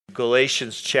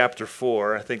Galatians chapter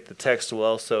 4. I think the text will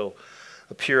also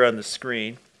appear on the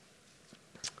screen.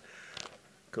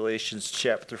 Galatians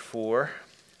chapter 4.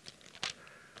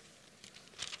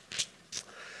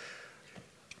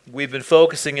 We've been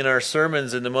focusing in our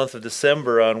sermons in the month of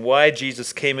December on why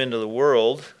Jesus came into the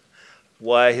world,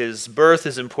 why his birth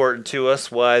is important to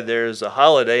us, why there's a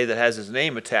holiday that has his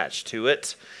name attached to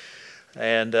it.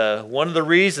 And one of the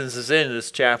reasons is in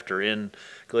this chapter, in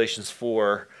Galatians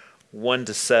 4,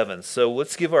 1-7. So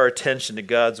let's give our attention to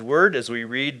God's Word as we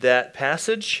read that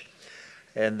passage,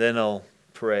 and then I'll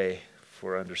pray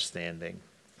for understanding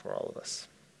for all of us.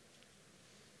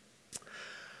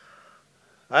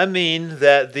 I mean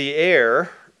that the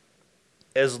heir,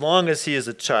 as long as he is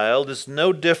a child, is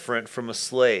no different from a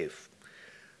slave,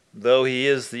 though he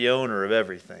is the owner of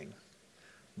everything.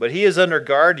 But he is under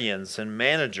guardians and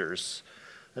managers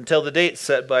until the date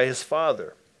set by his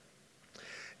father.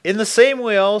 In the same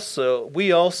way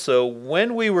we also,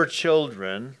 when we were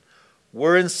children,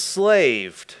 were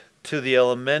enslaved to the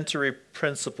elementary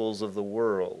principles of the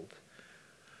world.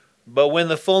 But when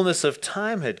the fullness of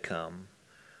time had come,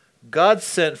 God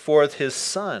sent forth his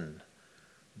Son,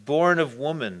 born of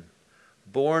woman,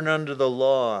 born under the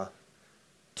law,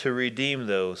 to redeem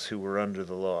those who were under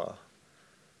the law,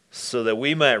 so that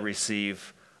we might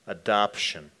receive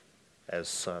adoption as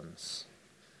sons.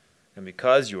 And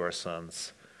because you are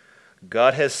sons,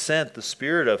 God has sent the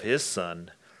Spirit of his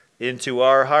Son into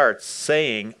our hearts,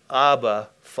 saying, Abba,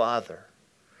 Father.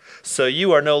 So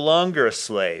you are no longer a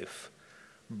slave,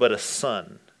 but a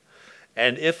son.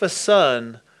 And if a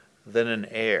son, then an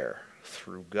heir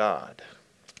through God.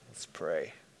 Let's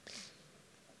pray.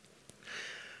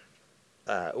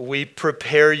 We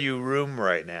prepare you room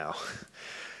right now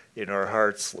in our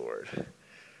hearts, Lord.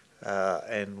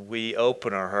 And we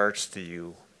open our hearts to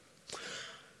you.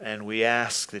 And we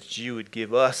ask that you would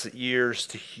give us ears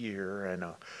to hear and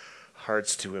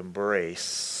hearts to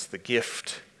embrace the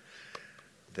gift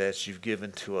that you've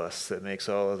given to us that makes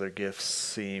all other gifts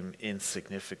seem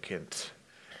insignificant.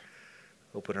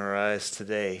 Open our eyes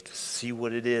today to see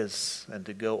what it is and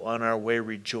to go on our way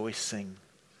rejoicing,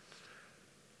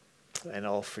 and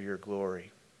all for your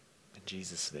glory. In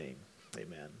Jesus' name,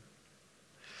 amen.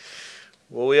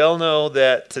 Well, we all know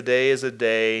that today is a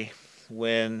day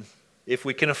when, if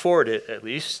we can afford it at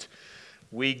least,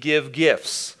 we give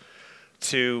gifts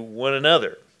to one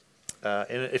another.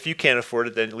 And if you can't afford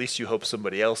it, then at least you hope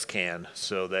somebody else can,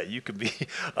 so that you can be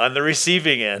on the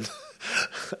receiving end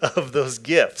of those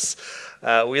gifts.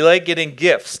 We like getting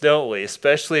gifts, don't we?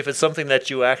 Especially if it's something that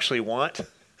you actually want,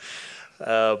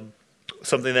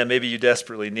 something that maybe you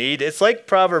desperately need. It's like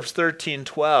Proverbs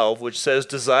 13:12, which says,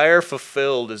 "Desire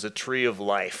fulfilled is a tree of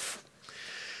life."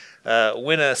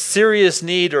 When a serious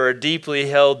need or a deeply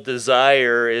held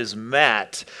desire is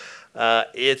met,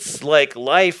 it's like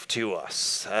life to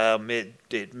us.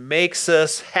 It makes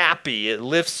us happy. It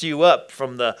lifts you up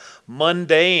from the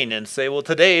mundane and say, well,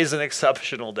 today is an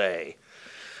exceptional day.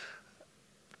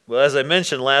 Well, as I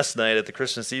mentioned last night at the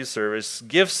Christmas Eve service,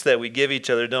 gifts that we give each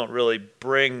other don't really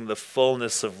bring the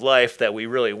fullness of life that we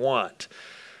really want,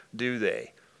 do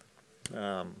they?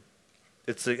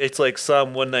 It's like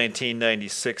Psalm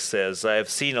 119:96 says, I have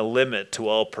seen a limit to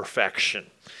all perfection.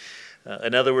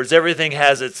 In other words, everything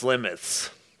has its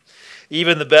limits.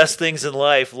 Even the best things in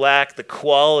life lack the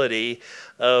quality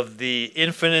of the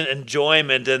infinite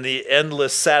enjoyment and the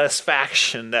endless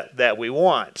satisfaction that we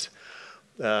want.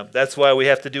 That's why we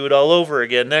have to do it all over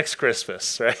again next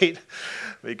Christmas, right?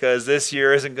 Because this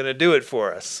year isn't going to do it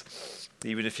for us,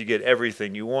 even if you get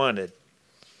everything you wanted.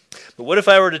 But what if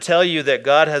I were to tell you that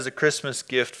God has a Christmas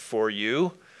gift for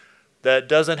you that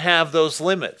doesn't have those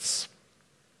limits,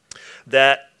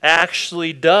 that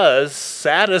actually does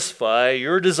satisfy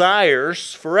your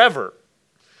desires forever,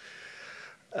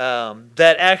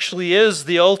 that actually is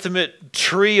the ultimate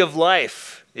tree of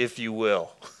life, if you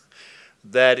will,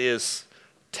 that is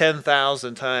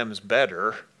 10,000 times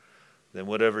better than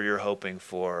whatever you're hoping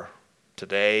for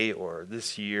today or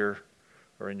this year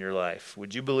or in your life?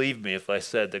 Would you believe me if I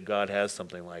said that God has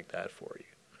something like that for you?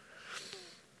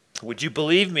 Would you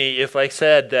believe me if I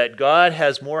said that God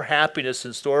has more happiness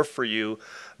in store for you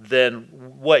than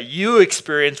what you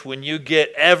experience when you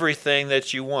get everything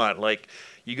that you want? Like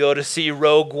you go to see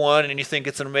Rogue One and you think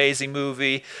it's an amazing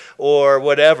movie, or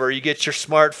whatever. You get your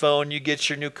smartphone, you get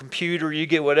your new computer, you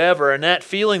get whatever, and that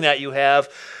feeling that you have,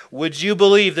 would you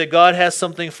believe that God has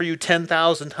something for you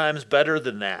 10,000 times better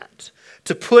than that?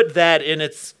 To put that in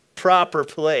its proper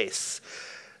place,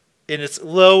 in its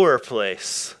lower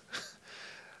place.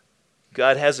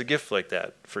 God has a gift like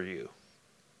that for you.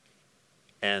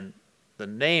 And the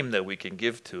name that we can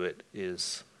give to it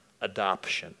is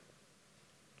adoption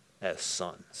as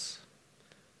sons.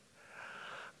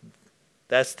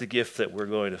 That's the gift that we're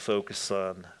going to focus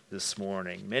on this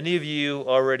morning. Many of you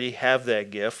already have that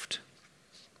gift,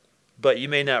 but you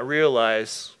may not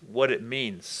realize what it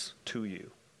means to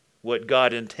you, what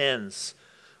God intends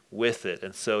with it.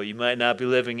 And so you might not be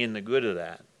living in the good of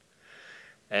that.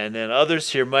 And then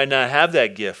others here might not have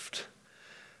that gift.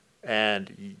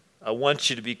 And I want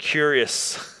you to be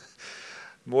curious,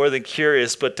 more than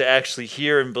curious, but to actually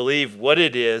hear and believe what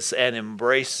it is and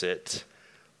embrace it,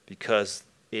 because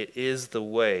it is the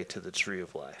way to the tree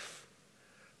of life.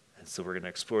 And so we're going to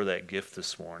explore that gift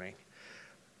this morning.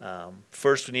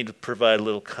 First, we need to provide a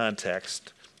little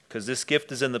context, because this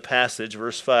gift is in the passage.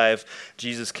 Verse 5,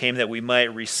 Jesus came that we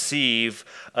might receive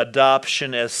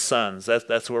adoption as sons.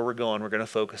 That's where we're going. We're going to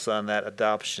focus on that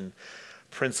adoption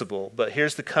principle. But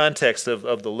here's the context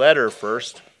of the letter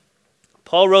first.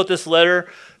 Paul wrote this letter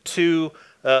to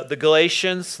the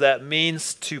Galatians. That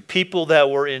means to people that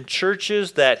were in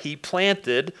churches that he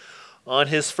planted on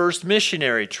his first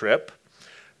missionary trip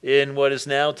in what is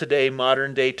now today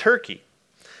modern-day Turkey.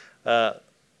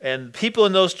 And people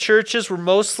in those churches were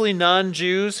mostly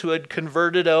non-Jews who had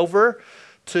converted over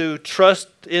to trust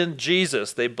in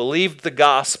Jesus. They believed the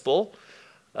gospel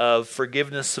of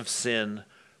forgiveness of sin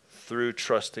through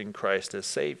trusting Christ as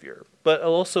Savior. But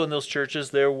also in those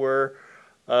churches there were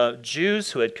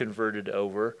Jews who had converted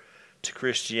over to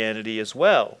Christianity as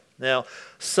well. Now,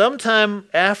 sometime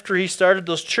after he started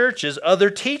those churches, other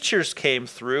teachers came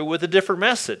through with a different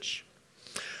message.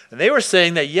 And they were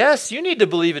saying that, yes, you need to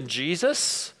believe in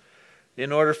Jesus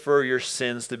in order for your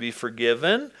sins to be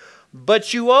forgiven,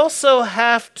 but you also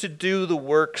have to do the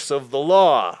works of the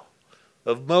law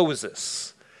of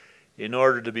Moses in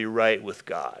order to be right with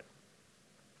God.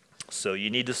 So you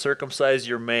need to circumcise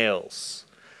your males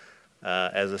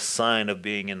as a sign of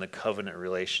being in the covenant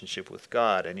relationship with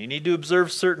God. And you need to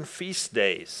observe certain feast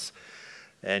days.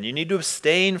 And you need to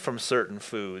abstain from certain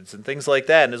foods and things like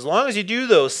that. And as long as you do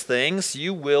those things,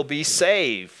 you will be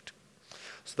saved.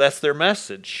 So that's their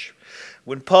message.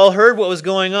 When Paul heard what was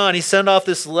going on, he sent off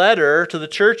this letter to the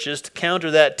churches to counter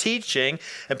that teaching.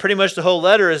 And pretty much the whole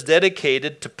letter is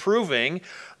dedicated to proving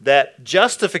that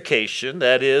justification,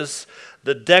 that is,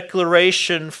 the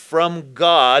declaration from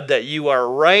God that you are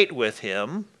right with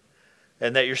Him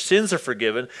and that your sins are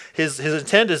forgiven, his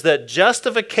intent is that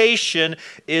justification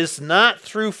is not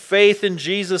through faith in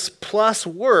Jesus plus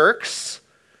works,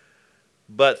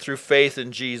 but through faith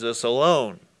in Jesus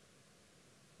alone,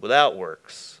 without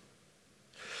works,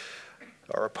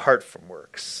 or apart from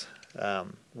works.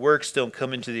 Works don't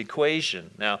come into the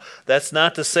equation. Now, that's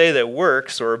not to say that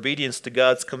works or obedience to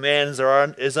God's commands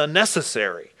is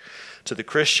unnecessary to the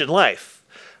Christian life.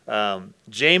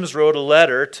 James wrote a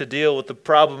letter to deal with the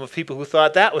problem of people who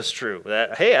thought that was true.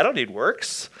 That, hey, I don't need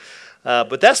works.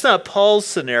 But that's not Paul's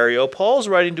scenario. Paul's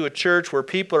writing to a church where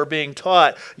people are being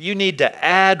taught you need to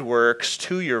add works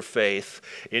to your faith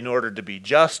in order to be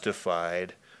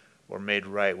justified or made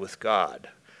right with God.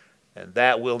 And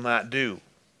that will not do.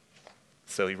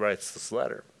 So he writes this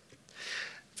letter.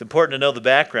 It's important to know the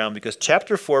background because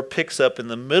chapter 4 picks up in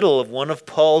the middle of one of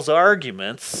Paul's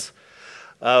arguments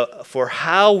for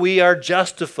how we are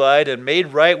justified and made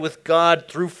right with God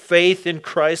through faith in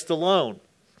Christ alone.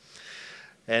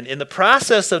 And in the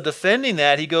process of defending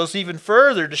that, he goes even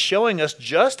further to showing us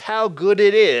just how good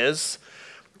it is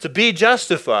to be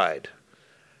justified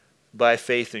by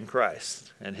faith in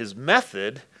Christ. And his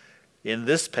method in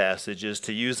this passage is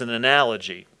to use an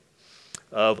analogy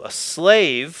of a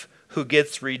slave who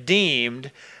gets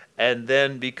redeemed and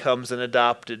then becomes an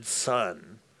adopted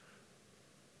son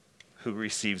who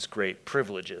receives great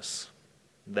privileges.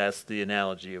 That's the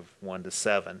analogy of 1 to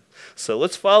 7. So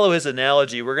let's follow his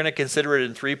analogy. We're going to consider it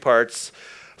in 3 parts,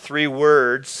 3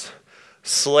 words: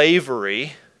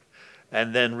 slavery,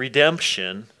 and then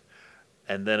redemption,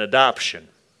 and then adoption.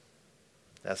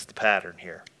 That's the pattern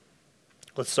here.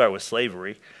 Let's start with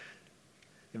slavery.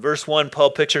 In verse 1, Paul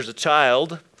pictures a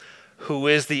child who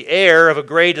is the heir of a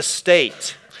great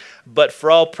estate. But for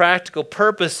all practical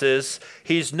purposes,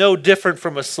 he's no different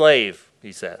from a slave,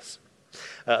 he says.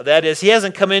 That is, he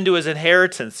hasn't come into his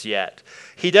inheritance yet.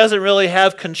 He doesn't really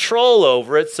have control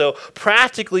over it, so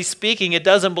practically speaking, it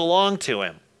doesn't belong to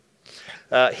him.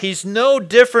 He's no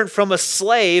different from a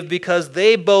slave because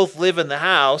they both live in the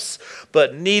house,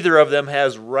 but neither of them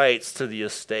has rights to the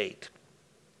estate.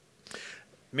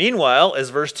 Meanwhile, as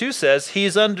verse 2 says,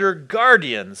 he's under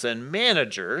guardians and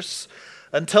managers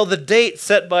until the date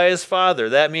set by his father.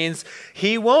 That means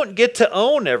he won't get to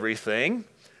own everything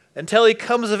until he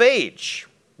comes of age,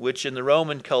 which in the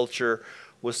Roman culture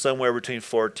was somewhere between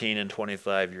 14 and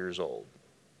 25 years old.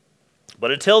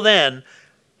 But until then,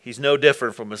 he's no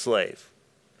different from a slave.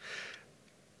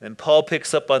 And Paul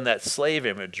picks up on that slave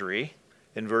imagery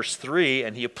in verse 3,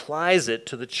 and he applies it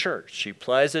to the church. He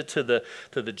applies it to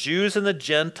the Jews and the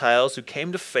Gentiles who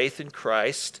came to faith in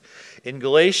Christ in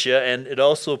Galatia, and it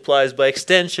also applies by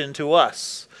extension to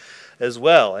us as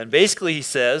well. And basically he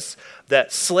says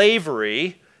that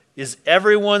slavery is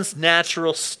everyone's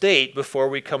natural state before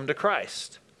we come to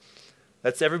Christ.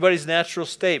 That's everybody's natural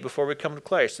state before we come to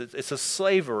Christ. It's a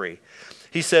slavery.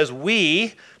 He says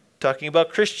we, talking about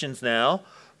Christians now,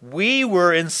 we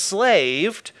were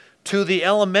enslaved to the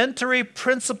elementary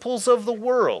principles of the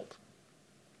world.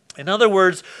 In other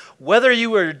words, whether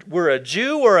you were a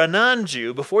Jew or a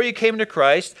non-Jew, before you came to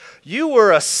Christ, you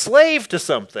were a slave to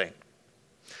something.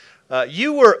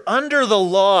 You were under the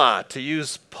law, to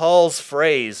use Paul's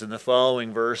phrase in the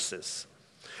following verses.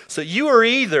 So you were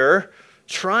either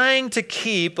trying to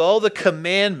keep all the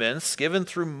commandments given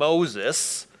through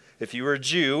Moses, if you were a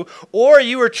Jew, or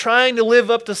you were trying to live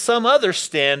up to some other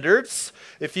standards,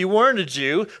 if you weren't a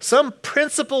Jew, some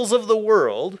principles of the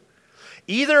world.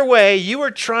 Either way, you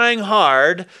were trying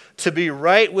hard to be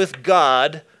right with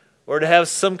God or to have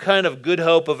some kind of good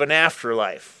hope of an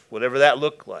afterlife, whatever that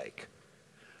looked like.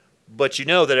 But you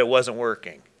know that it wasn't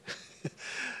working.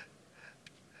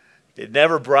 It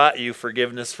never brought you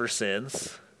forgiveness for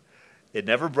sins. It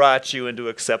never brought you into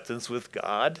acceptance with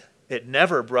God. It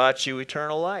never brought you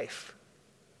eternal life.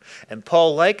 And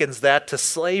Paul likens that to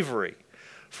slavery,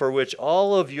 for which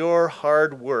all of your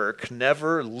hard work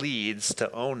never leads to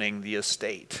owning the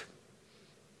estate.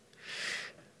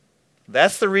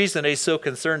 That's the reason he's so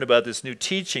concerned about this new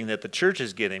teaching that the church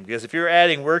is getting. Because if you're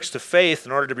adding works to faith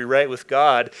in order to be right with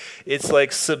God, it's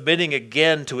like submitting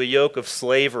again to a yoke of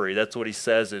slavery. That's what he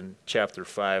says in chapter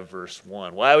 5, verse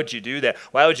 1. Why would you do that?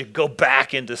 Why would you go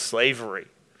back into slavery?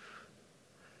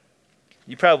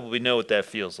 You probably know what that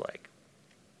feels like.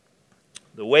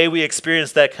 The way we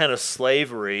experience that kind of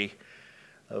slavery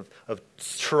of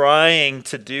trying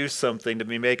to do something to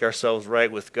make ourselves right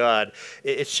with God,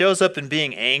 it shows up in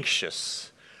being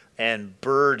anxious and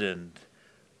burdened,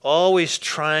 always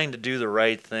trying to do the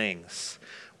right things,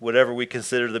 whatever we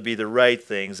consider to be the right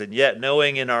things, and yet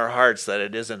knowing in our hearts that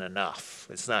it isn't enough.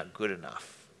 It's not good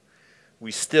enough.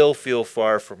 We still feel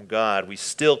far from God. We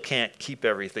still can't keep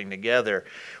everything together.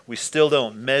 We still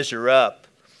don't measure up.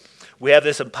 We have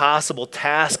this impossible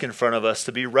task in front of us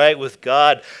to be right with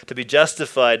God, to be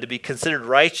justified, to be considered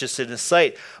righteous in His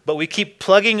sight. But we keep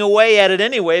plugging away at it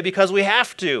anyway because we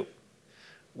have to.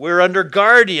 We're under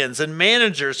guardians and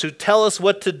managers who tell us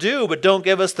what to do but don't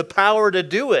give us the power to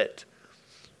do it.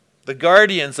 The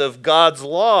guardians of God's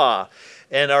law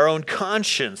and our own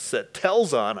conscience that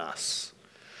tells on us.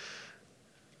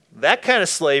 That kind of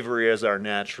slavery is our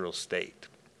natural state.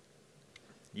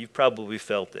 You've probably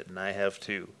felt it, and I have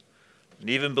too. And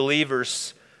even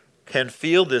believers can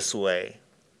feel this way.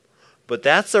 But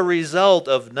that's a result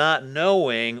of not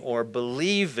knowing or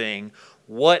believing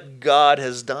what God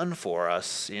has done for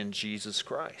us in Jesus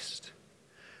Christ.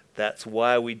 That's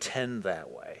why we tend that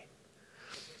way.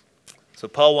 So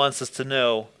Paul wants us to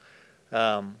know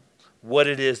what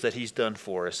it is that He's done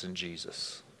for us in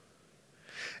Jesus.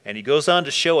 And he goes on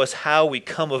to show us how we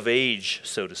come of age,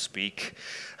 so to speak,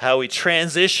 how we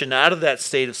transition out of that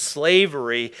state of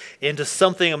slavery into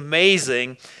something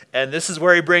amazing. And this is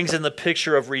where he brings in the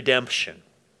picture of redemption.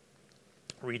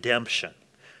 Redemption.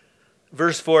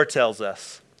 Verse 4 tells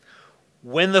us,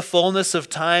 when the fullness of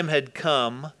time had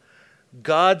come,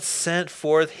 God sent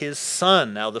forth His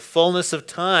Son. Now the fullness of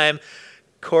time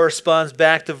corresponds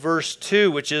back to verse 2,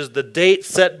 which is the date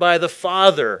set by the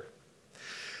Father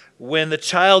when the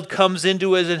child comes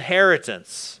into his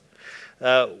inheritance,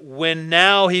 when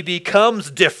now he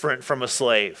becomes different from a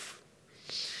slave.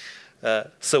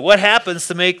 So what happens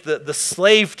to make the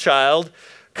slave child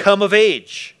come of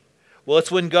age? Well,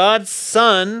 it's when God's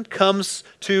Son comes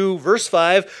to, verse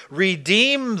 5,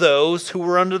 redeem those who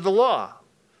were under the law.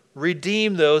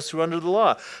 Redeem those who are under the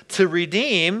law. To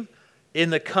redeem,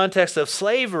 in the context of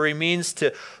slavery, means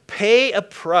to pay a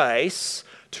price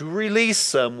to release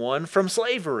someone from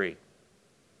slavery.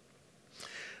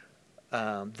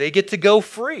 They get to go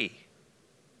free.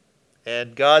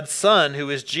 And God's Son, who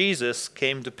is Jesus,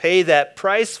 came to pay that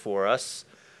price for us,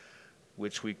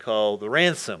 which we call the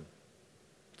ransom.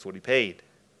 That's what He paid.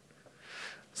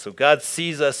 So God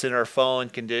sees us in our fallen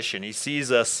condition. He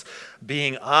sees us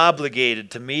being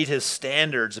obligated to meet His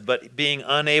standards, but being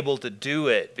unable to do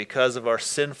it because of our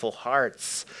sinful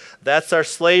hearts. That's our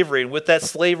slavery. And with that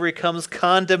slavery comes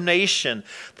condemnation,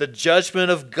 the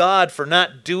judgment of God for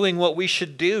not doing what we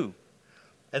should do.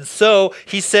 And so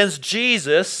He sends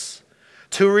Jesus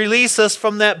to release us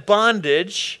from that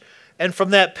bondage and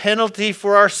from that penalty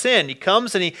for our sin. He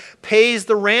comes and he pays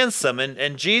the ransom.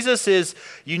 And Jesus is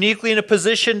uniquely in a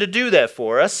position to do that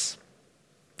for us,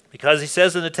 because he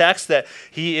says in the text that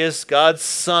he is God's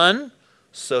son,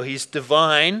 so he's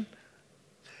divine.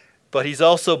 But he's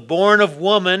also born of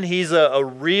woman. He's a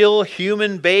real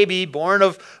human baby born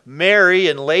of Mary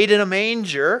and laid in a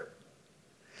manger.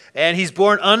 And he's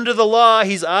born under the law.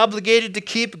 He's obligated to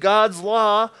keep God's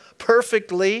law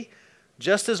perfectly,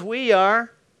 just as we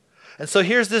are. And so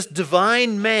here's this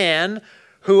divine man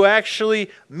who actually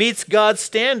meets God's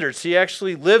standards. He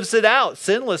actually lives it out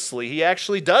sinlessly. He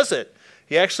actually does it.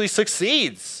 He actually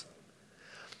succeeds.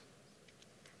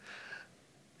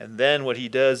 And then what he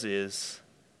does is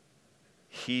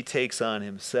he takes on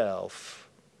himself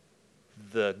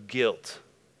the guilt,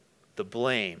 the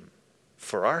blame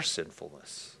for our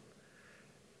sinfulness.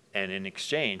 And in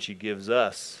exchange, he gives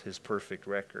us his perfect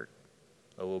record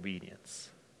of obedience.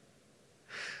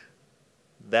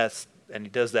 And he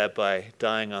does that by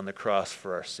dying on the cross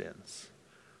for our sins.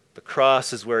 The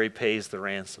cross is where he pays the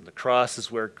ransom. The cross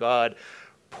is where God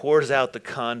pours out the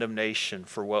condemnation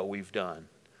for what we've done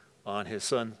on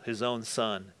his own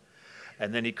son.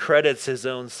 And then he credits his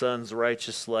own son's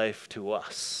righteous life to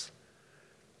us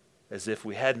as if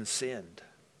we hadn't sinned.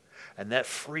 And that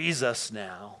frees us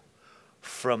now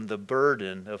from the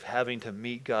burden of having to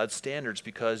meet God's standards,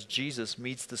 because Jesus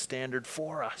meets the standard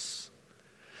for us.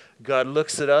 God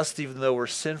looks at us even though we're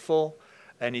sinful,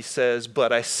 and he says,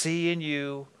 but I see in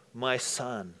you my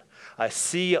son. I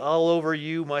see all over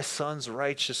you my son's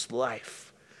righteous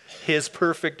life, his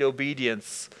perfect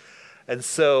obedience. And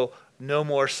so no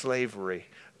more slavery,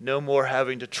 no more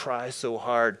having to try so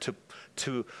hard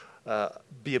to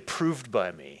be approved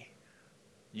by me.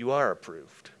 You are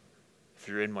approved if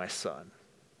you're in my son.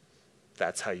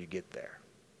 That's how you get there.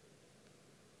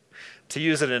 To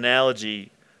use an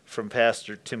analogy from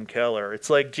Pastor Tim Keller, it's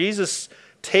like Jesus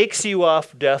takes you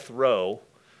off death row,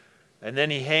 and then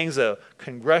he hangs a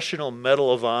Congressional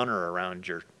Medal of Honor around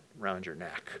your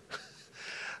neck.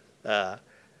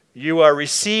 You are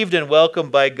received and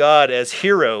welcomed by God as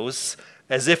heroes,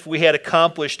 as if we had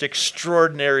accomplished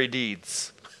extraordinary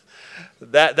deeds.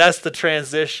 That's the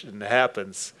transition that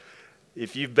happens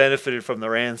if you've benefited from the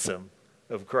ransom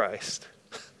of Christ.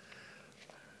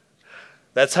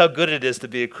 That's how good it is to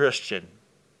be a Christian.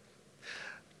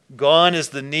 Gone is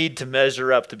the need to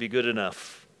measure up to be good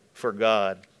enough for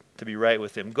God, to be right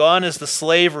with him. Gone is the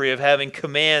slavery of having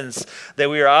commands that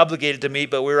we are obligated to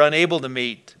meet, but we're unable to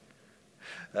meet.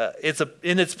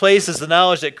 In its place is the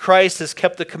knowledge that Christ has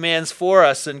kept the commands for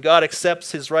us, and God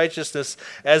accepts his righteousness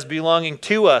as belonging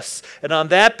to us. And on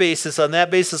that basis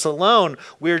alone,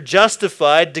 we are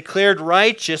justified, declared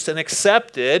righteous, and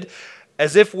accepted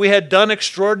as if we had done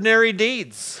extraordinary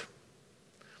deeds.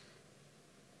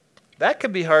 That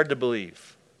can be hard to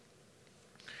believe.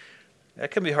 That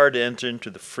can be hard to enter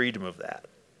into the freedom of that.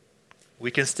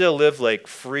 We can still live like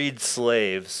freed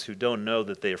slaves who don't know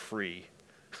that they're free.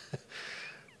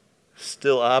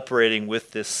 Still operating with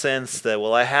this sense that,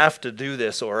 well, I have to do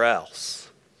this or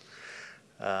else.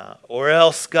 Or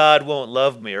else God won't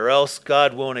love me, or else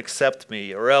God won't accept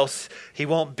me, or else he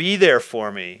won't be there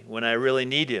for me when I really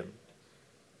need him.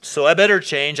 So I better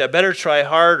change, I better try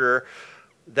harder.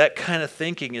 That kind of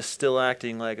thinking is still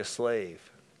acting like a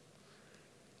slave.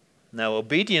 Now,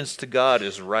 obedience to God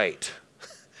is right,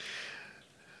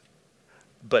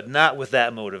 but not with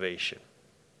that motivation.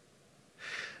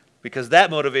 Because that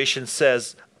motivation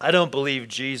says, I don't believe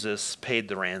Jesus paid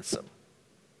the ransom.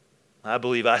 I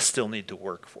believe I still need to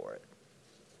work for it.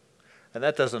 And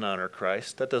that doesn't honor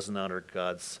Christ. That doesn't honor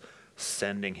God's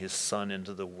sending his son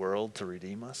into the world to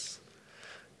redeem us.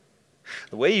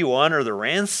 The way you honor the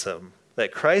ransom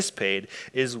that Christ paid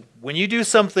is when you do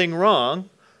something wrong,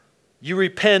 you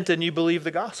repent and you believe the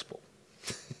gospel.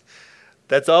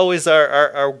 That's always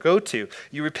our go-to.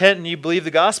 You repent and you believe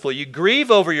the gospel. You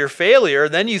grieve over your failure,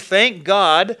 then you thank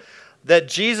God that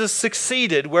Jesus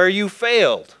succeeded where you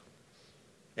failed.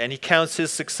 And he counts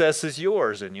his success as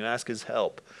yours, and you ask his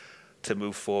help to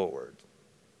move forward.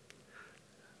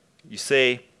 You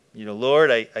say,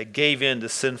 Lord, I gave in to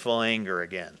sinful anger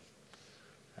again.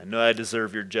 I know I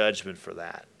deserve your judgment for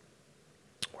that.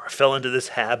 Or I fell into this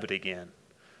habit again.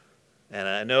 And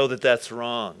I know that that's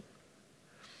wrong.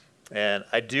 And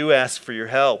I do ask for your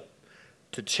help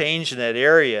to change in that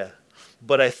area.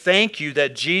 But I thank you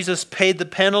that Jesus paid the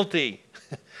penalty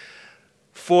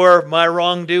for my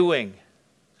wrongdoing.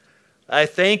 I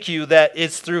thank you that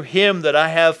it's through him that I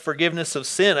have forgiveness of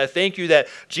sin. I thank you that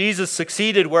Jesus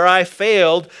succeeded where I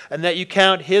failed and that you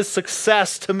count his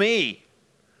success to me.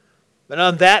 And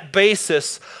on that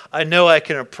basis, I know I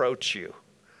can approach you.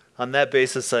 On that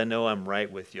basis, I know I'm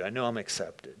right with you. I know I'm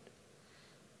accepted.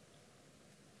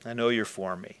 I know you're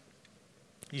for me.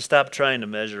 You stop trying to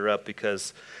measure up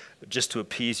because just to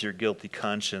appease your guilty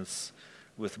conscience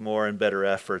with more and better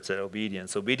efforts at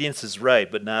obedience. Obedience is right,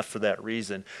 but not for that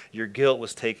reason. Your guilt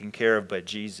was taken care of by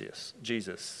Jesus.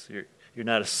 You're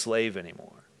not a slave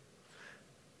anymore.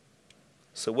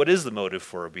 So what is the motive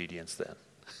for obedience then?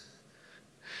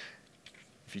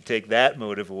 If you take that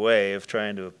motive away of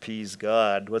trying to appease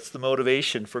God, what's the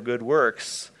motivation for good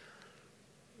works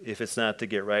if it's not to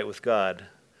get right with God?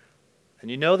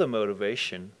 And you know the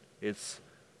motivation. It's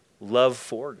love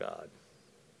for God.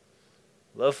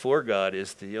 Love for God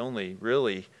is the only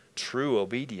really true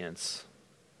obedience,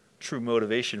 true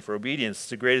motivation for obedience.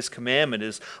 The greatest commandment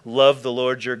is love the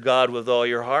Lord your God with all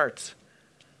your heart.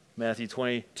 Matthew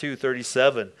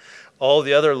 22:37. All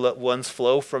the other ones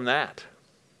flow from that.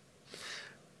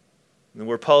 And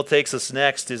where Paul takes us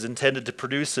next is intended to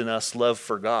produce in us love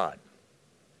for God.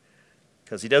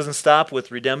 Because he doesn't stop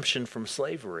with redemption from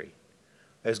slavery,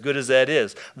 as good as that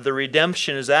is. The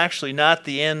redemption is actually not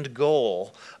the end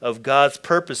goal of God's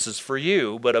purposes for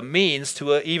you, but a means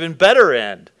to an even better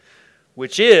end,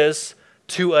 which is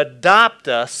to adopt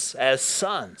us as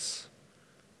sons.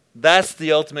 That's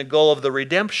the ultimate goal of the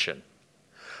redemption.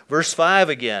 Verse 5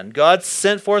 again, God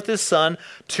sent forth his Son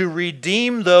to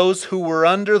redeem those who were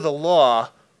under the law.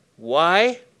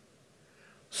 Why?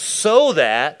 So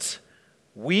that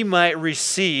we might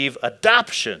receive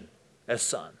adoption as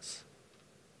sons.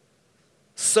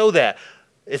 So that.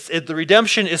 The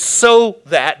redemption is so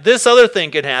that this other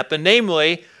thing can happen,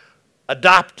 namely,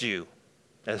 adopt you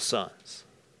as sons.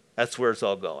 That's where it's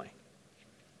all going.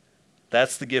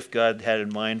 That's the gift God had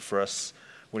in mind for us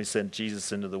when he sent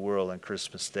Jesus into the world on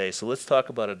Christmas Day. So let's talk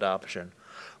about adoption.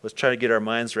 Let's try to get our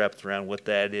minds wrapped around what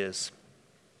that is.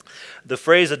 The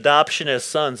phrase adoption as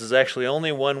sons is actually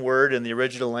only one word in the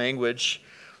original language,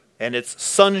 and it's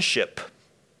sonship.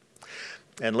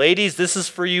 And ladies, this is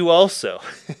for you also.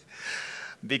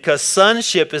 Because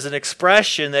sonship is an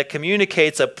expression that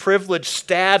communicates a privileged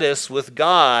status with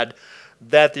God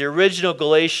that the original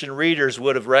Galatian readers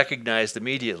would have recognized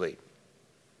immediately.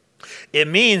 It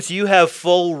means you have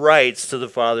full rights to the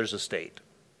Father's estate.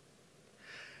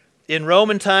 In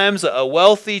Roman times, a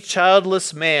wealthy,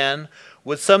 childless man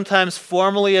would sometimes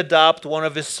formally adopt one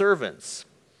of his servants,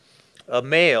 a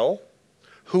male,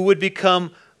 who would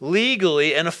become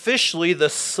legally and officially the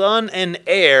son and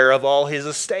heir of all his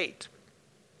estate.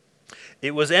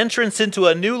 It was entrance into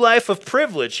a new life of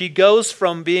privilege. He goes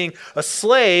from being a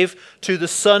slave to the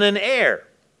son and heir.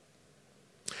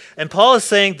 And Paul is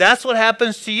saying that's what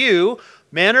happens to you,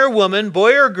 man or woman,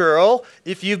 boy or girl,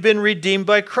 if you've been redeemed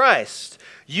by Christ.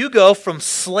 You go from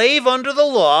slave under the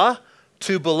law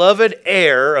to beloved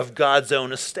heir of God's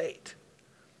own estate,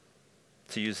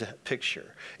 to use that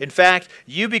picture. In fact,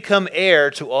 you become heir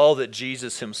to all that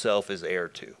Jesus himself is heir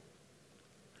to.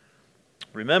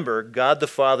 Remember, God the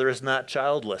Father is not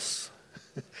childless.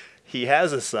 He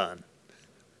has a son.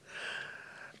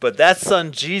 But that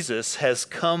son, Jesus, has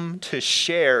come to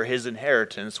share his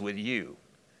inheritance with you.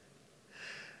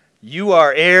 You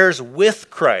are heirs with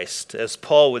Christ, as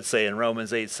Paul would say in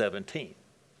Romans 8:17.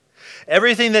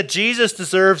 Everything that Jesus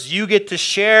deserves, you get to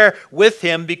share with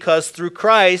him because through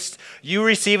Christ, you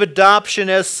receive adoption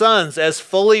as sons, as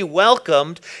fully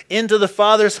welcomed into the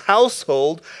Father's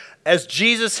household as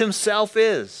Jesus himself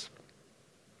is.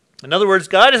 In other words,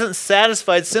 God isn't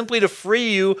satisfied simply to free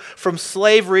you from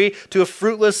slavery to a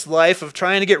fruitless life of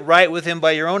trying to get right with him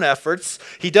by your own efforts.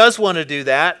 He does want to do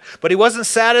that, but he wasn't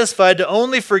satisfied to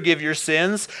only forgive your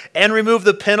sins and remove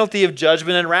the penalty of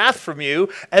judgment and wrath from you,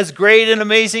 as great and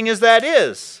amazing as that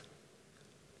is.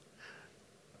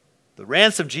 The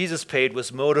ransom Jesus paid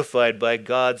was motivated by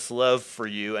God's love for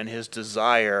you and his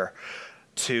desire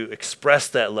to express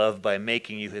that love by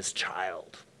making you his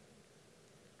child.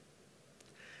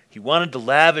 He wanted to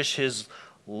lavish his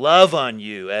love on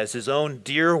you as his own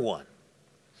dear one.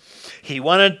 He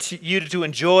wanted you to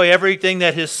enjoy everything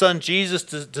that his son Jesus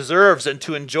deserves and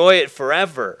to enjoy it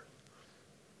forever.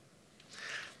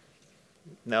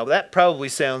 Now that probably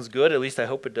sounds good, at least I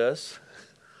hope it does.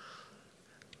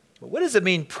 But what does it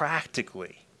mean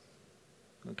practically?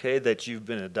 Okay, that you've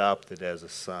been adopted as a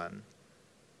son,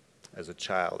 as a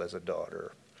child, as a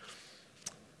daughter.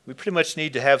 We pretty much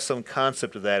need to have some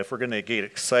concept of that if we're going to get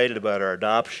excited about our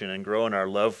adoption and grow in our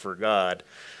love for God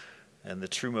and the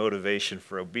true motivation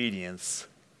for obedience.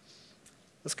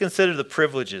 Let's consider the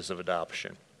privileges of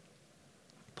adoption.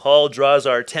 Paul draws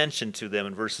our attention to them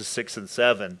in verses 6 and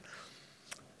 7.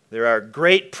 There are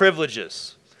great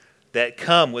privileges that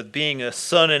come with being a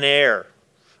son and heir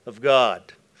of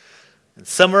God. And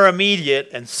some are immediate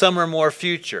and some are more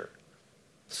future.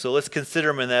 So let's consider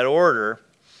them in that order.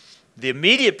 The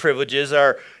immediate privileges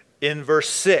are in verse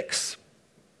 6.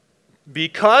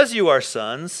 Because you are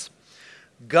sons,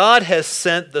 God has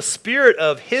sent the Spirit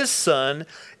of His Son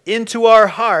into our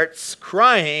hearts,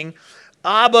 crying,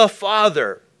 Abba,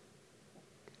 Father.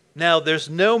 Now, there's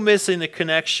no missing the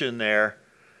connection there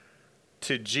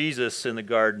to Jesus in the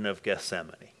Garden of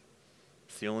Gethsemane.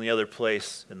 It's the only other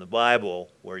place in the Bible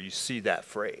where you see that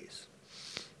phrase,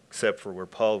 except for where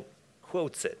Paul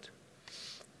quotes it.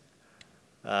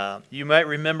 You might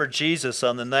remember Jesus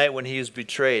on the night when he was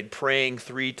betrayed, praying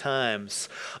 3 times,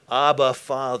 Abba,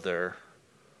 Father,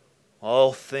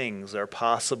 all things are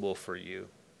possible for you.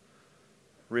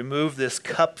 Remove this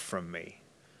cup from me,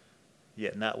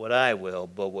 yet not what I will,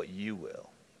 but what you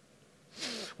will.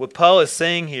 What Paul is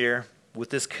saying here with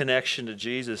this connection to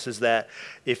Jesus is that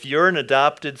if you're an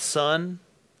adopted son,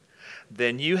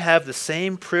 then you have the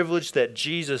same privilege that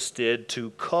Jesus did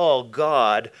to call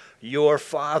God your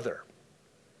Father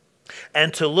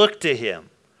and to look to Him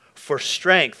for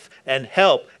strength and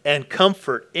help and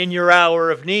comfort in your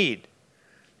hour of need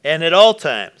and at all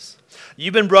times.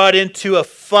 You've been brought into a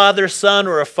father-son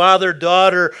or a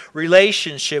father-daughter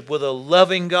relationship with a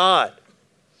loving God.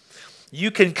 You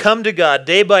can come to God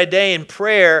day by day in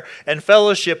prayer and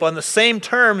fellowship on the same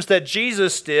terms that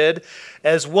Jesus did,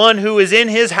 as one who is in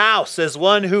His house, as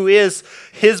one who is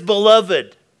His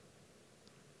beloved.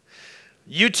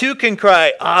 You too can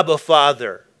cry, Abba,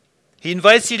 Father. He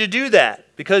invites you to do that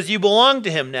because you belong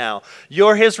to Him now.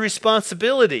 You're His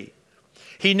responsibility.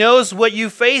 He knows what you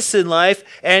face in life,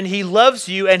 and He loves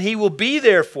you, and He will be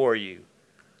there for you.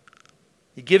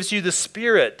 He gives you the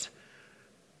Spirit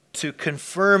to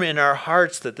confirm in our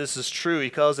hearts that this is true. He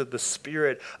calls it the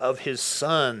Spirit of His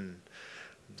Son.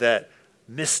 That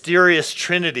mysterious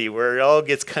Trinity where it all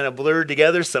gets kind of blurred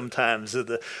together sometimes.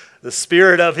 The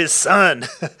Spirit of His Son.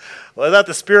 Well, I thought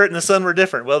the Spirit and the Son were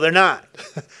different. Well, they're not.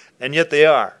 And yet they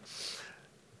are.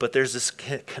 But there's this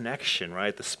connection,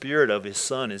 right? The Spirit of His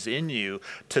Son is in you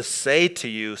to say to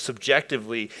you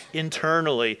subjectively,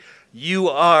 internally, you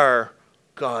are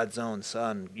God's own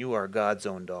son. You are God's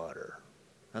own daughter.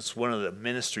 That's one of the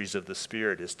ministries of the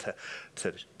Spirit, is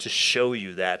to show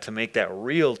you that, to make that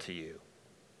real to you.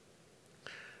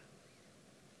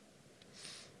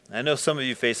 I know some of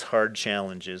you face hard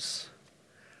challenges.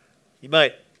 You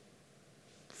might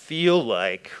feel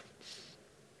like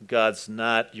God's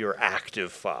not your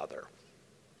active father.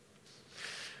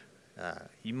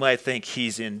 You might think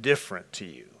He's indifferent to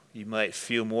you. You might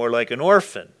feel more like an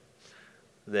orphan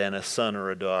than a son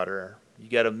or a daughter. You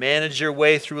got to manage your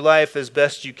way through life as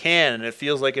best you can, and it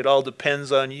feels like it all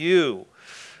depends on you.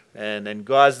 And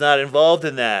God's not involved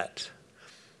in that.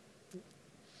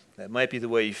 That might be the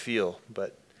way you feel,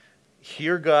 but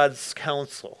hear God's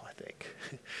counsel, I think.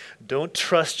 Don't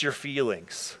trust your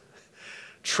feelings.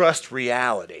 Trust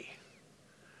reality,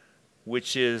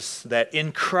 which is that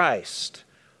in Christ,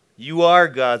 you are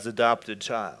God's adopted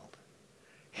child.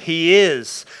 He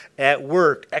is at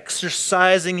work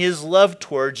exercising His love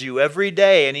towards you every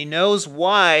day, and He knows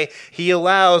why He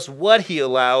allows what He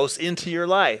allows into your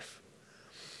life.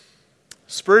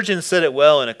 Spurgeon said it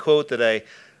well in a quote that I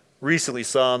recently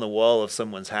saw on the wall of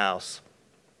someone's house.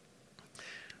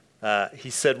 He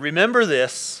said, "Remember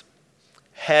this,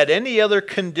 had any other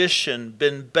condition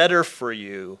been better for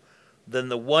you than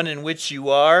the one in which you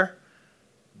are,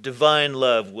 divine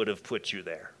love would have put you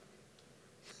there."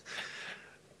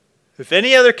 If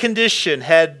any other condition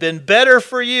had been better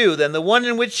for you than the one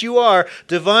in which you are,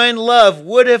 divine love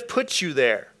would have put you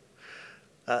there.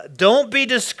 Don't be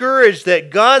discouraged that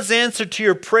God's answer to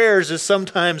your prayers is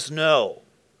sometimes no.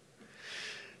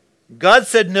 God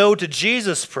said no to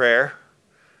Jesus' prayer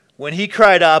when He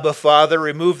cried, Abba, Father,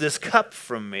 remove this cup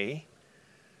from me.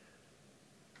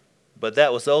 But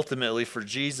that was ultimately for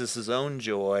Jesus' own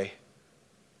joy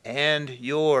and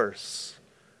yours.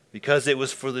 Because it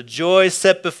was for the joy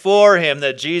set before Him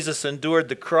that Jesus endured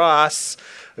the cross,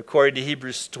 according to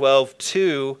Hebrews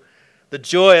 12:2, the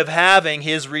joy of having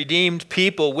His redeemed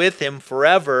people with Him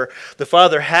forever. The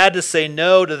Father had to say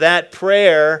no to that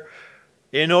prayer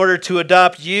in order to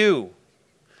adopt you.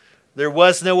 There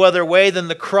was no other way than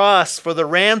the cross for the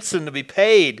ransom to be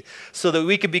paid so that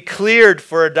we could be cleared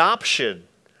for adoption.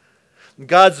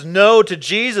 God's no to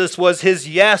Jesus was His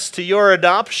yes to your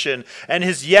adoption and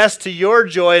His yes to your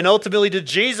joy and ultimately to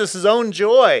Jesus' own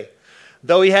joy,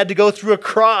 though He had to go through a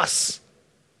cross.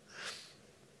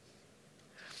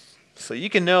 So you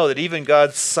can know that even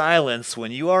God's silence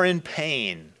when you are in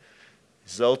pain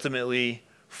is ultimately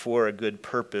for a good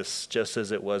purpose, just as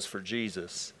it was for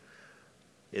Jesus.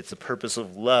 It's a purpose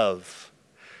of love.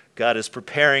 God is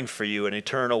preparing for you an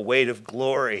eternal weight of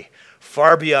glory,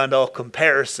 far beyond all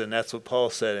comparison. That's what Paul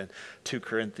said in 2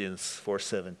 Corinthians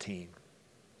 4:17.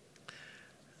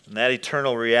 And that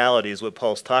eternal reality is what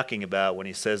Paul's talking about when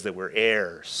he says that we're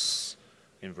heirs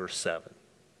in verse 7.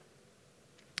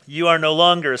 You are no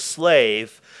longer a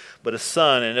slave, but a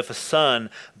son, and if a son,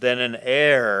 then an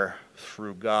heir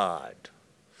through God.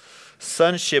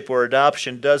 Sonship or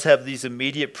adoption does have these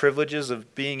immediate privileges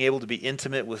of being able to be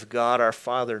intimate with God our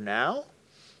Father now,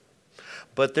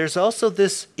 but there's also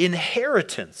this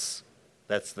inheritance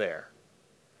that's there.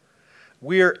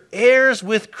 We are heirs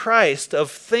with Christ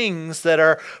of things that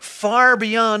are far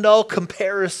beyond all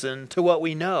comparison to what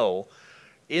we know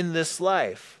in this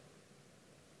life.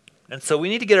 And so we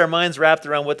need to get our minds wrapped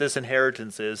around what this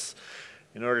inheritance is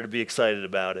in order to be excited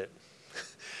about it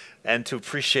and to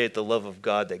appreciate the love of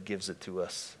God that gives it to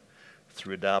us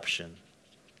through adoption.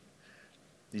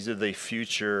 These are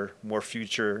the more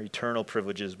future, eternal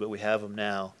privileges, but we have them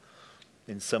now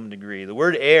in some degree. The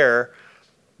word heir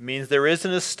means there is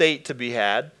an estate to be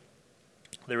had.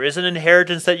 There is an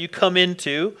inheritance that you come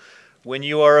into when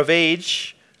you are of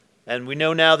age, and we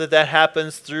know now that that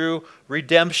happens through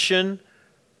redemption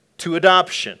to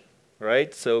adoption,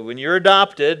 right? So when you're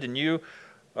adopted and you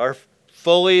are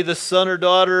fully the son or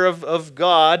daughter of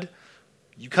God,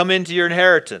 you come into your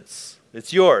inheritance.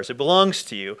 It's yours. It belongs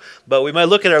to you. But we might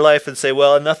look at our life and say,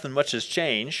 well, nothing much has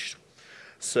changed.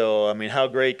 So, how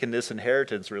great can this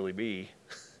inheritance really be?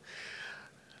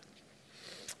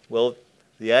 Well,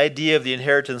 the idea of the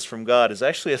inheritance from God is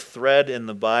actually a thread in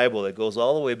the Bible that goes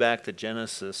all the way back to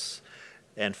Genesis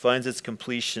and finds its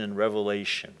completion in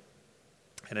Revelation.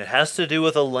 And it has to do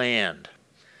with a land.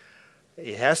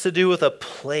 It has to do with a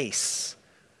place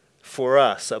for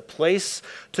us, a place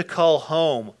to call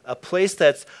home, a place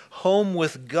that's home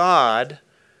with God,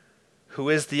 who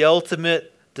is the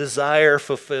ultimate desire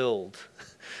fulfilled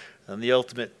and the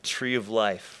ultimate tree of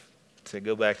life, to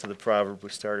go back to the proverb we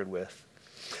started with.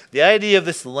 The idea of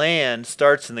this land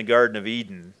starts in the Garden of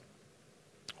Eden,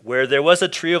 where there was a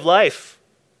tree of life,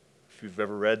 if you've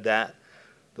ever read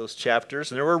those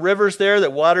chapters. And there were rivers there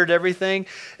that watered everything.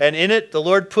 And in it, the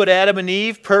Lord put Adam and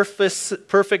Eve,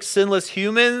 perfect sinless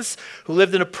humans who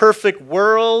lived in a perfect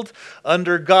world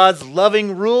under God's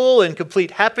loving rule and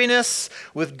complete happiness,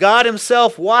 with God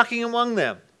himself walking among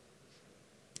them.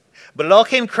 But it all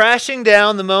came crashing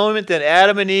down the moment that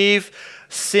Adam and Eve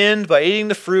sinned by eating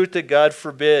the fruit that God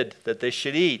forbid that they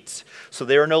should eat. So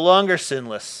they were no longer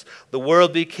sinless. The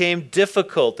world became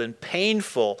difficult and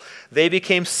painful. They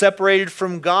became separated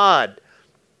from God,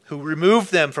 who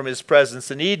removed them from his presence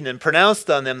in Eden and pronounced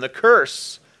on them the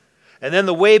curse. And then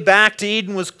the way back to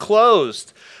Eden was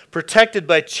closed, protected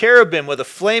by cherubim with a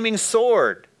flaming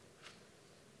sword.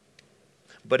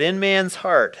 But in man's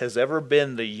heart has ever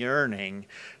been the yearning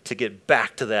to get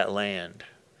back to that land,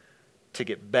 to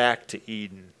get back to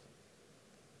Eden.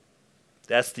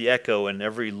 That's the echo in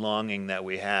every longing that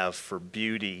we have for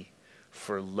beauty,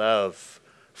 for love,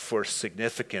 for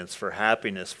significance, for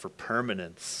happiness, for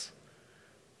permanence.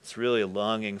 It's really a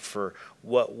longing for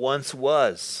what once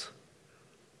was,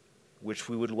 which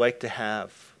we would like to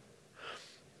have.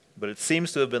 But it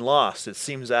seems to have been lost. It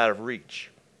seems out of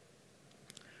reach.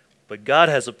 But God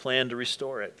has a plan to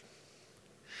restore it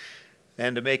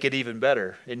and to make it even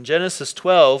better. In Genesis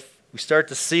 12, we start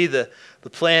to see the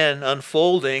plan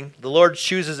unfolding. The Lord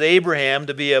chooses Abraham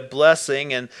to be a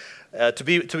blessing and to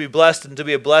be blessed and to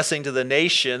be a blessing to the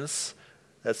nations.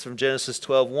 That's from Genesis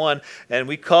 12:1. And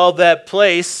we call that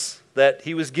place that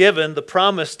he was given the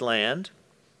Promised Land.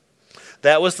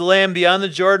 That was the land beyond the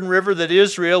Jordan River that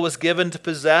Israel was given to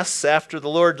possess after the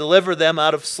Lord delivered them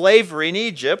out of slavery in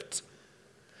Egypt.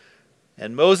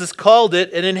 And Moses called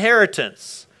it an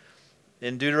inheritance.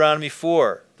 In Deuteronomy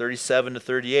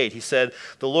 4:37-38, he said,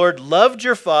 "The Lord loved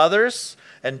your fathers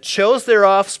and chose their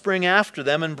offspring after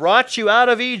them and brought you out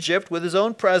of Egypt with his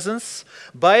own presence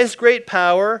by his great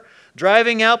power,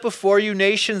 driving out before you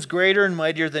nations greater and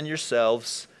mightier than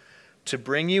yourselves, to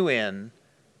bring you in,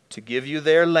 to give you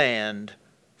their land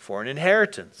for an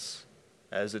inheritance,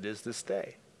 as it is this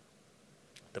day."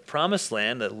 The Promised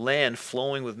Land, a land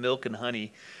flowing with milk and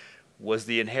honey, was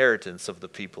the inheritance of the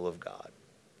people of God.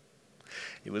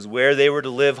 It was where they were to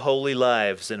live holy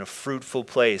lives in a fruitful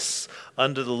place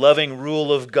under the loving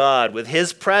rule of God, with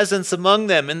his presence among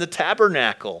them in the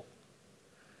tabernacle.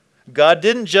 God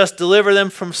didn't just deliver them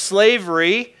from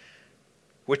slavery,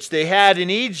 which they had in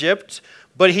Egypt,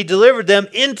 but he delivered them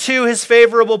into his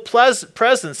favorable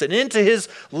presence and into his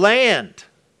land.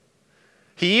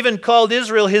 He even called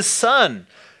Israel his son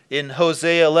in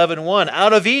Hosea 11:1.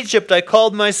 Out of Egypt I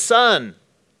called my son.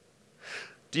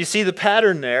 Do you see the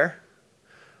pattern there?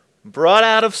 Brought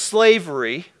out of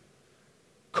slavery,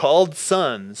 called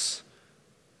sons,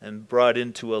 and brought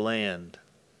into a land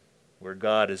where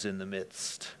God is in the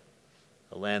midst,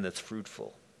 a land that's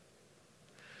fruitful.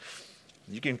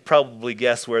 You can probably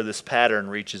guess where this pattern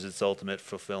reaches its ultimate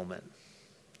fulfillment.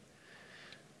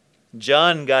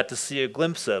 John got to see a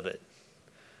glimpse of it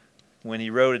when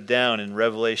he wrote it down in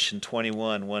Revelation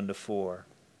 21, 1-4.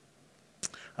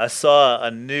 I saw a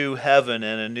new heaven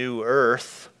and a new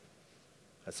earth.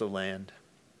 That's a land.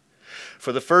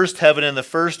 For the first heaven and the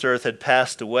first earth had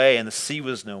passed away, and the sea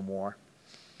was no more.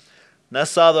 And I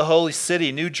saw the holy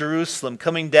city, New Jerusalem,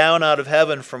 coming down out of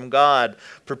heaven from God,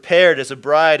 prepared as a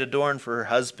bride adorned for her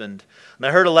husband. And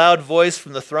I heard a loud voice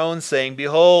from the throne saying,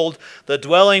 Behold, the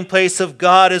dwelling place of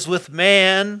God is with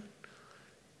man.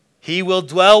 He will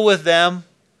dwell with them,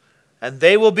 and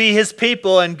they will be his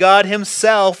people, and God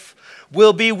himself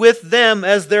will be with them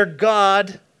as their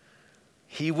God.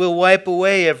 He will wipe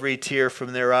away every tear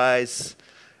from their eyes,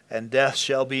 and death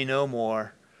shall be no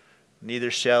more.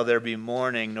 Neither shall there be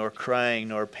mourning, nor crying,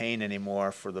 nor pain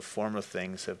anymore, for the former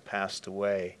things have passed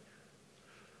away.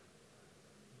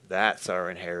 That's our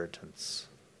inheritance.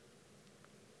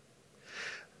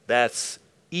 That's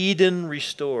Eden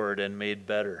restored and made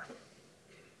better,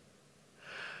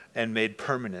 and made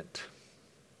permanent.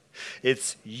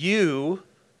 It's you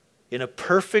in a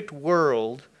perfect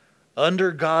world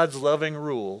under God's loving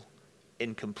rule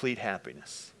in complete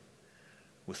happiness,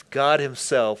 with God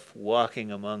himself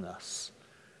walking among us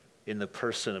in the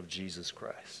person of Jesus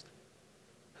Christ,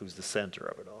 who's the center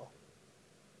of it all.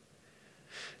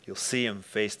 You'll see him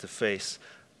face to face.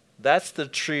 That's the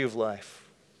tree of life.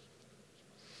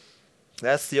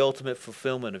 That's the ultimate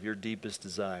fulfillment of your deepest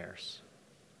desires.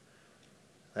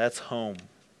 That's home.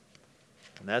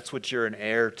 And that's what you're an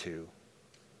heir to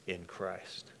in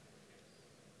Christ.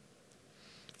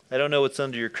 I don't know what's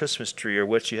under your Christmas tree or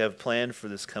what you have planned for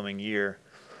this coming year.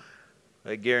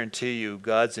 I guarantee you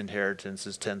God's inheritance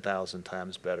is 10,000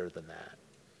 times better than that.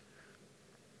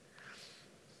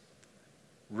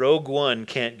 Rogue One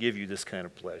can't give you this kind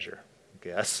of pleasure.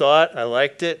 Okay, I saw it, I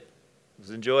liked it, it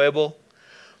was enjoyable,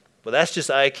 but that's just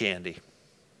eye candy.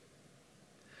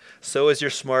 So is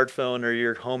your smartphone or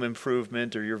your home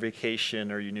improvement or your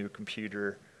vacation or your new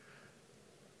computer.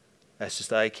 That's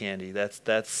just eye candy. That's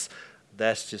just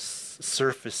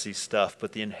surfacey stuff,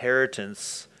 but the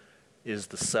inheritance is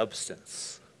the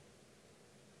substance.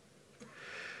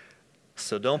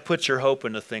 So don't put your hope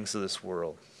in the things of this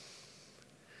world.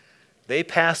 They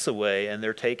pass away and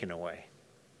they're taken away.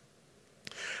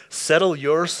 Settle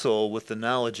your soul with the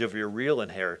knowledge of your real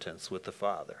inheritance with the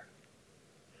Father.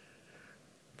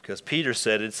 Because Peter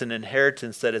said it's an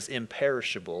inheritance that is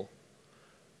imperishable,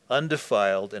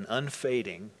 undefiled, and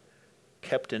unfading,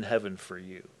 kept in heaven for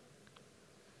you.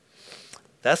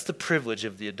 That's the privilege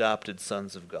of the adopted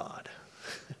sons of God.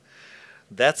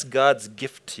 That's God's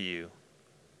gift to you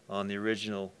on the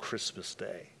original Christmas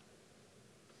day.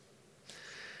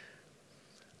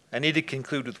 I need to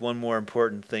conclude with one more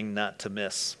important thing not to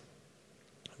miss.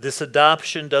 This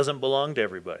adoption doesn't belong to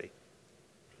everybody.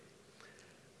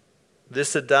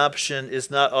 This adoption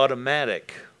is not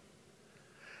automatic.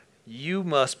 You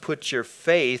must put your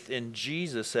faith in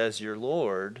Jesus as your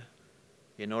Lord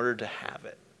in order to have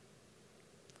it.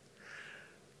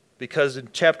 Because in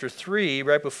chapter 3,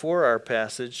 right before our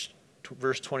passage,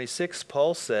 verse 26,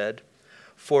 Paul said,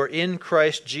 For in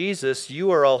Christ Jesus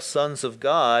you are all sons of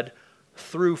God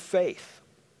through faith.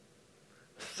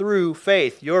 Through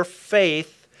faith. Your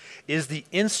faith is the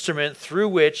instrument through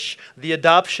which the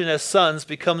adoption as sons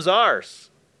becomes ours.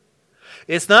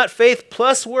 It's not faith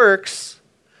plus works,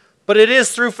 but it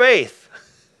is through faith.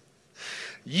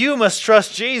 You must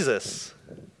trust Jesus.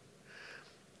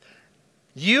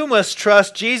 You must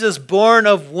trust Jesus, born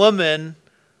of woman,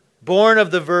 born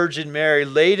of the Virgin Mary,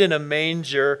 laid in a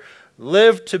manger,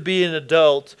 lived to be an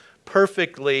adult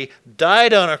perfectly,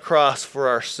 died on a cross for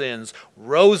our sins,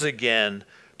 rose again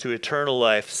to eternal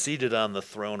life, seated on the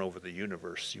throne over the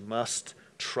universe. You must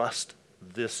trust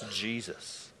this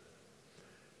Jesus.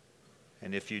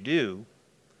 And if you do,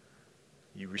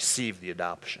 you receive the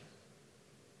adoption.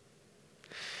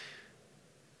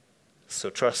 So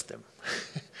trust him.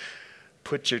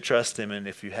 Put your trust in him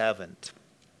if you haven't.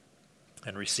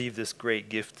 And receive this great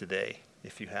gift today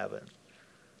if you haven't.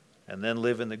 And then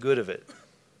live in the good of it.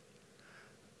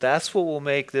 That's what will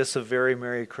make this a very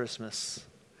Merry Christmas.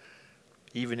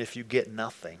 Even if you get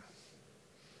nothing.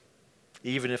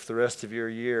 Even if the rest of your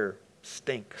year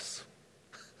stinks.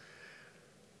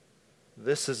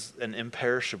 This is an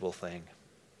imperishable thing.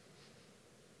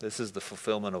 This is the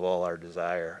fulfillment of all our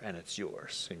desire, and it's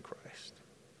yours in Christ.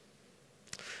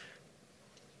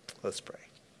 Let's pray.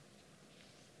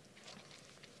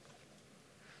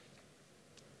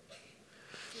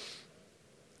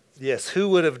 Yes, who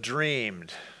would have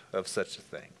dreamed of such a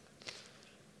thing?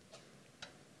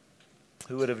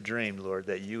 Who would have dreamed, Lord,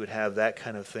 that you would have that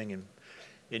kind of thing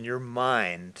in your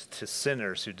mind to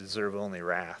sinners who deserve only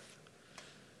wrath?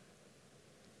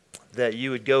 That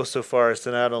you would go so far as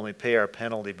to not only pay our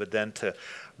penalty, but then to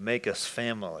make us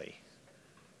family,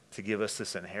 to give us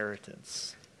this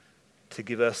inheritance, to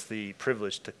give us the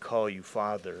privilege to call you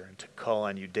Father and to call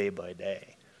on you day by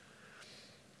day.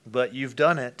 But you've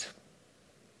done it.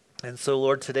 And so,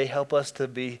 Lord, today help us to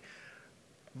be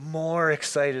more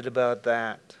excited about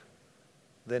that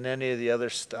than any of the other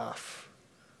stuff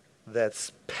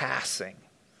that's passing.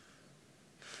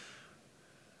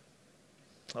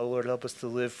 Oh, Lord, help us to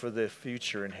live for the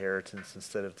future inheritance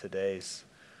instead of today's.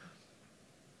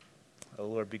 Oh,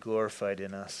 Lord, be glorified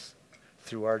in us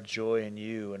through our joy in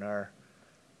you and our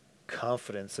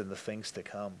confidence in the things to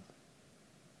come.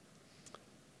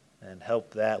 And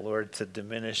help that, Lord, to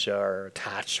diminish our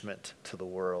attachment to the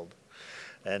world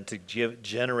and to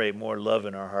generate more love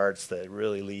in our hearts that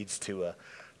really leads to a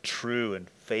true and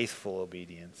faithful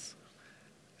obedience.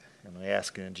 And we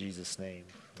ask it in Jesus' name.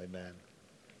 Amen.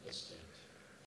 Let's stand.